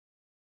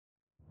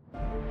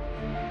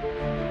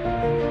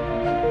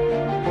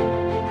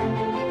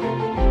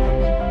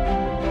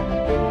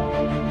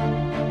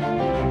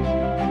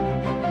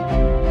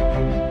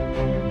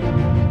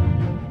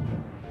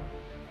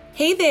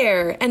Hey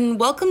there, and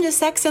welcome to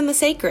Sex and the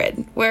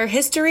Sacred, where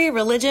history,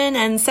 religion,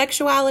 and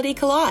sexuality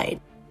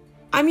collide.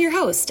 I'm your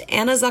host,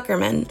 Anna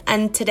Zuckerman,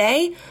 and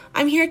today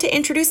I'm here to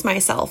introduce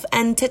myself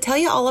and to tell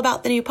you all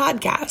about the new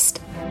podcast.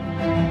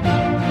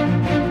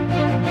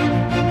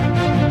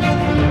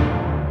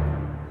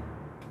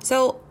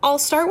 So I'll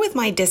start with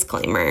my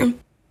disclaimer.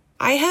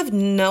 I have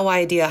no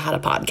idea how to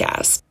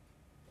podcast.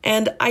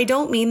 And I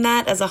don't mean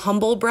that as a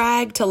humble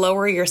brag to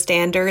lower your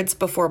standards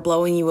before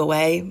blowing you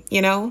away,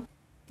 you know?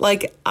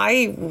 Like,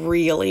 I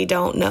really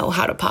don't know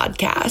how to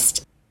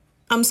podcast.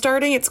 I'm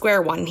starting at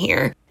square one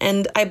here,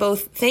 and I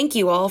both thank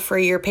you all for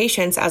your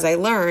patience as I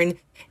learn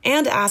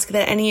and ask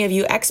that any of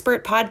you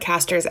expert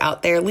podcasters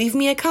out there leave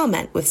me a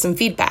comment with some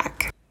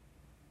feedback.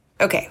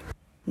 Okay,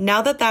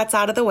 now that that's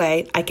out of the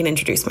way, I can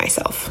introduce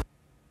myself.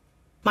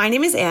 My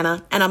name is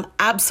Anna, and I'm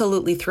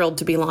absolutely thrilled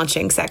to be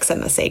launching Sex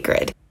and the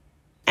Sacred.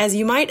 As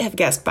you might have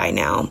guessed by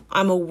now,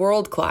 I'm a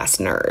world-class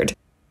nerd.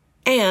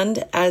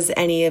 And, as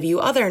any of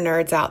you other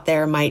nerds out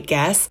there might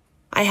guess,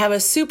 I have a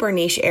super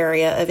niche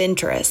area of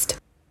interest.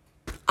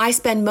 I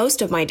spend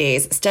most of my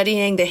days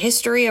studying the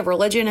history of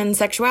religion and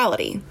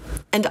sexuality,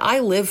 and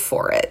I live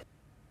for it.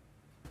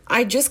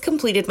 I just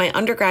completed my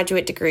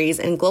undergraduate degrees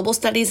in global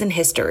studies and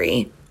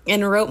history,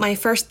 and wrote my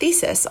first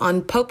thesis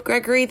on Pope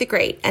Gregory the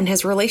Great and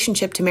his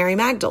relationship to Mary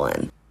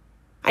Magdalene.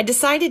 I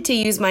decided to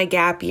use my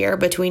gap year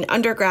between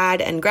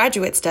undergrad and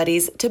graduate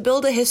studies to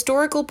build a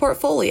historical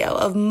portfolio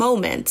of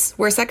moments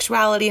where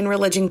sexuality and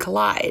religion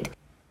collide.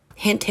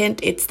 Hint, hint,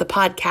 it's the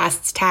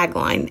podcast's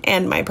tagline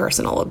and my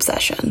personal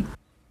obsession.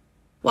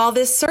 While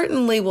this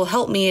certainly will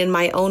help me in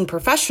my own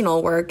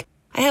professional work,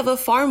 I have a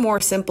far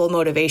more simple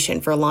motivation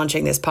for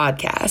launching this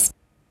podcast.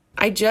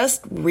 I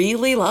just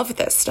really love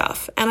this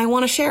stuff, and I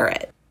want to share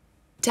it.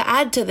 To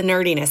add to the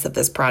nerdiness of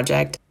this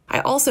project, I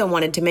also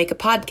wanted to make a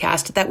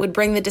podcast that would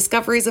bring the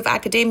discoveries of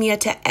academia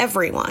to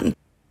everyone,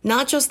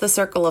 not just the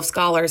circle of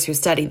scholars who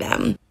study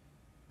them.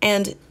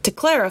 And to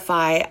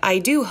clarify, I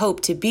do hope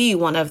to be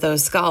one of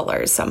those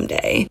scholars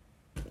someday.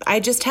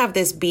 I just have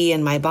this bee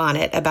in my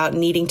bonnet about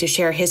needing to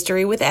share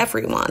history with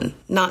everyone,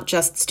 not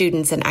just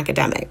students and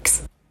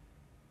academics.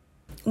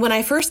 When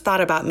I first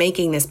thought about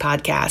making this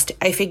podcast,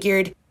 I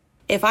figured,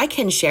 if I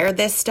can share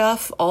this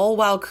stuff all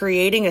while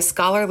creating a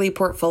scholarly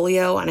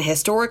portfolio and a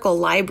historical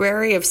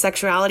library of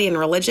sexuality and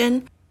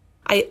religion,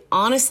 I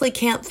honestly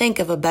can't think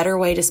of a better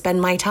way to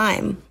spend my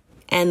time.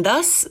 And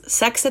thus,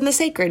 Sex and the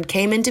Sacred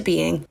came into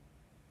being.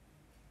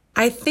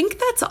 I think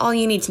that's all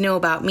you need to know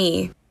about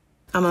me.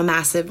 I'm a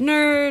massive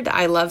nerd,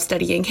 I love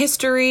studying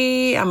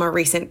history, I'm a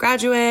recent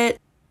graduate.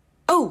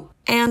 Oh,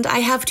 and I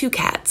have 2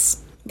 cats.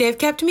 They've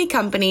kept me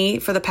company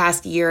for the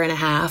past year and a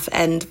half,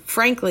 and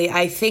frankly,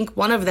 I think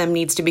one of them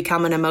needs to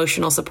become an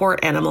emotional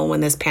support animal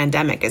when this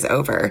pandemic is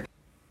over.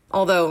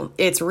 Although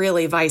it's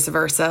really vice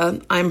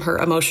versa. I'm her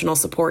emotional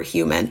support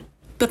human,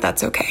 but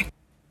that's okay.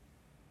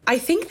 I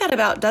think that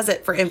about does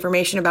it for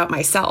information about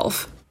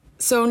myself.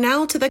 So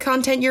now to the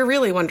content you're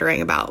really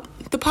wondering about,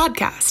 the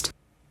podcast.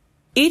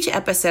 Each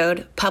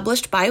episode,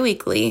 published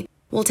bi-weekly,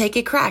 we'll take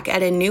a crack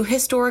at a new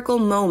historical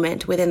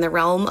moment within the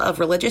realm of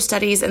religious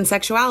studies and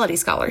sexuality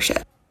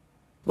scholarship.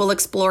 We'll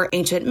explore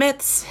ancient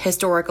myths,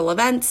 historical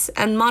events,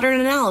 and modern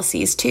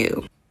analyses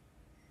too.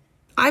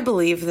 I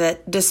believe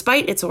that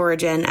despite its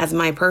origin as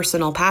my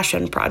personal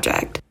passion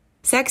project,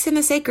 Sex and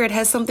the Sacred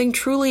has something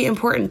truly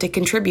important to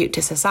contribute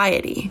to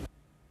society.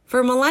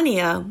 For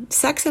millennia,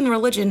 sex and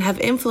religion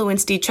have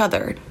influenced each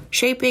other,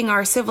 shaping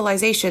our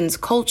civilization's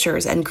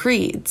cultures and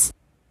creeds.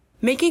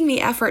 Making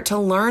the effort to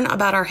learn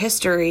about our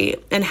history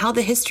and how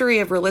the history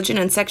of religion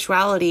and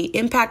sexuality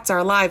impacts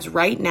our lives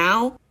right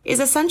now is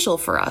essential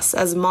for us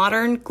as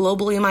modern,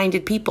 globally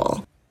minded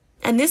people.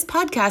 And this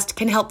podcast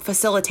can help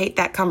facilitate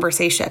that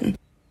conversation,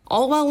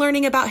 all while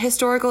learning about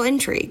historical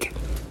intrigue.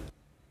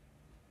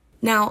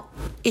 Now,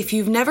 if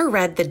you've never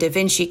read The Da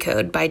Vinci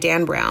Code by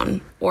Dan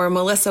Brown or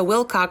Melissa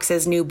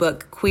Wilcox's new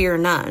book, Queer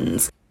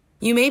Nuns,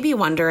 you may be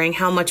wondering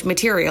how much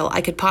material I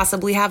could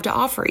possibly have to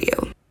offer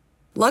you.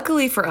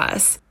 Luckily for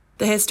us,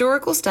 the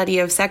historical study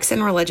of sex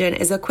and religion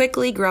is a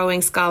quickly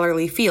growing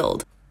scholarly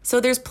field, so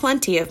there's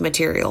plenty of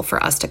material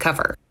for us to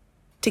cover.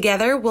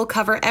 Together, we'll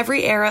cover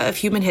every era of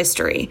human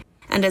history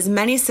and as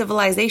many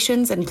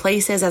civilizations and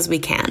places as we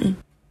can.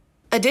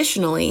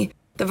 Additionally,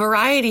 the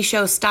variety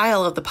show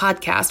style of the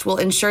podcast will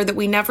ensure that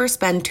we never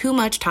spend too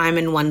much time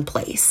in one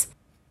place.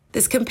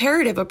 This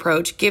comparative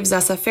approach gives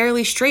us a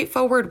fairly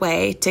straightforward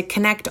way to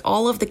connect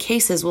all of the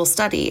cases we'll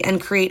study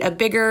and create a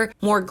bigger,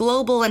 more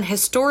global and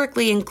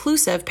historically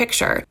inclusive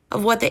picture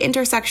of what the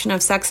intersection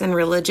of sex and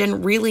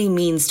religion really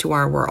means to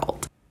our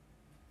world.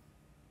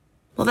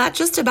 Well, that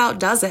just about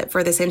does it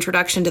for this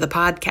introduction to the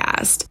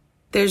podcast.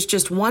 There's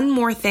just one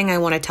more thing I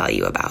want to tell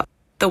you about,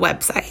 the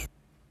website.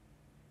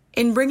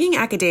 In bringing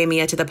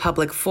academia to the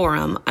public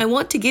forum, I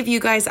want to give you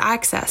guys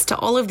access to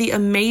all of the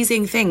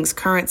amazing things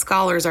current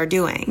scholars are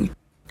doing.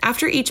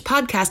 After each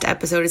podcast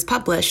episode is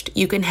published,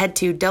 you can head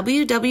to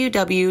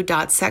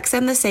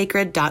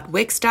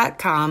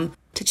www.sexandthesacred.wix.com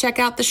to check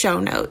out the show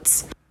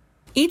notes.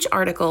 Each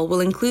article will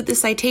include the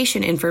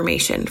citation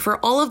information for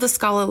all of the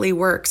scholarly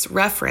works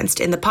referenced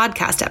in the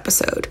podcast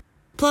episode,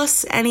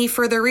 plus any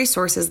further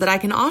resources that I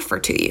can offer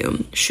to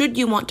you, should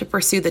you want to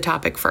pursue the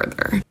topic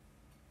further.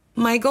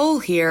 My goal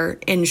here,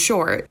 in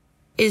short,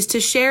 is to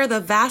share the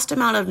vast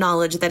amount of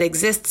knowledge that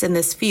exists in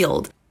this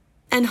field,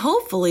 and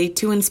hopefully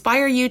to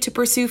inspire you to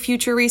pursue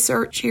future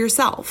research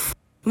yourself.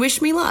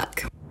 Wish me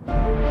luck.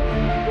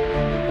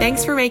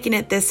 Thanks for making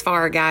it this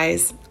far,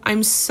 guys.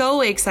 I'm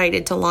so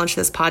excited to launch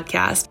this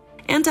podcast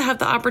and to have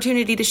the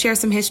opportunity to share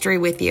some history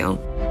with you.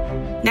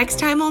 Next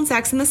time on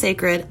Sex and the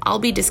Sacred, I'll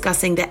be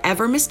discussing the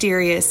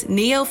ever-mysterious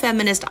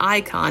neo-feminist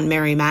icon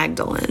Mary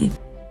Magdalene.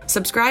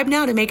 Subscribe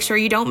now to make sure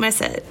you don't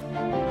miss it.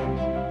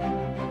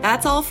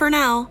 That's all for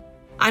now.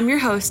 I'm your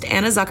host,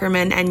 Anna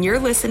Zuckerman, and you're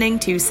listening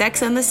to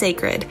Sex and the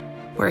Sacred,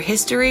 where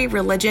history,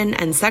 religion,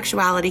 and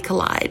sexuality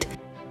collide.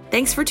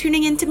 Thanks for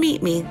tuning in to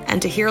meet me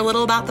and to hear a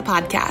little about the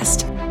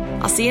podcast.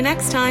 I'll see you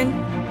next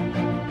time.